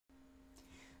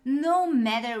No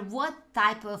matter what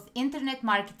type of internet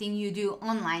marketing you do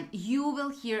online, you will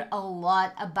hear a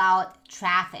lot about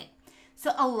traffic.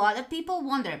 So a lot of people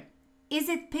wonder, is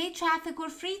it paid traffic or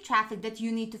free traffic that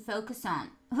you need to focus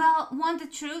on? Well, want the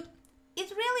truth?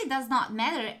 It really does not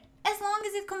matter as long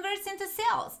as it converts into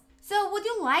sales. So would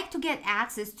you like to get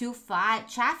access to 5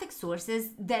 traffic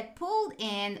sources that pulled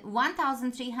in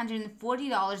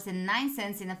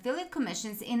 $1,340.09 in affiliate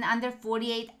commissions in under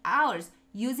 48 hours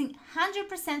using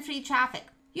 100% free traffic?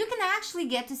 You can actually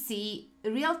get to see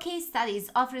real case studies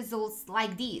of results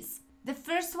like these. The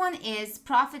first one is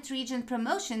Profit Region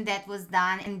Promotion that was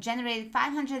done and generated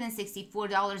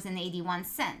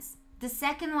 $564.81. The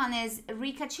second one is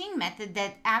Recaching method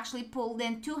that actually pulled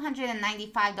in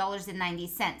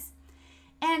 $295.90.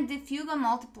 And the Fuga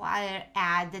Multiplier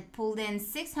ad that pulled in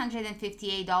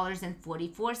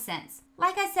 $658.44.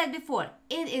 Like I said before,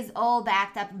 it is all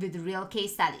backed up with real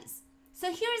case studies. So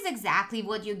here's exactly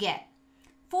what you get.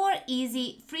 4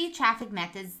 easy free traffic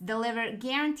methods deliver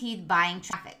guaranteed buying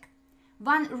traffic.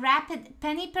 1 rapid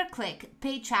penny per click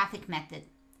paid traffic method.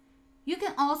 You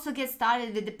can also get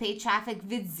started with the paid traffic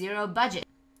with zero budget.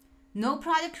 No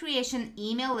product creation,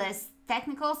 email lists,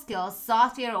 technical skills,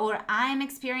 software, or IM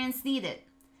experience needed.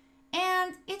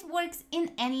 And it works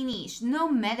in any niche, no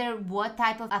matter what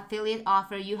type of affiliate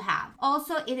offer you have.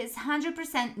 Also, it is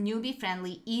 100% newbie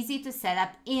friendly, easy to set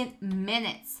up in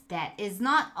minutes. That is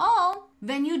not all.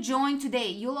 When you join today,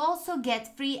 you'll also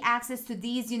get free access to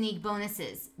these unique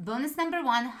bonuses. Bonus number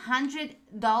 1,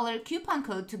 $100 coupon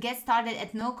code to get started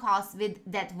at no cost with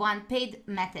that one paid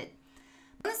method.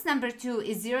 Bonus number 2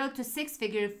 is 0 to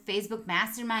 6-figure Facebook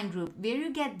Mastermind group where you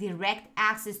get direct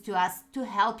access to us to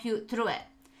help you through it.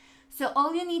 So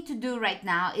all you need to do right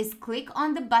now is click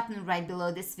on the button right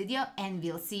below this video and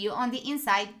we'll see you on the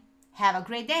inside. Have a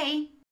great day!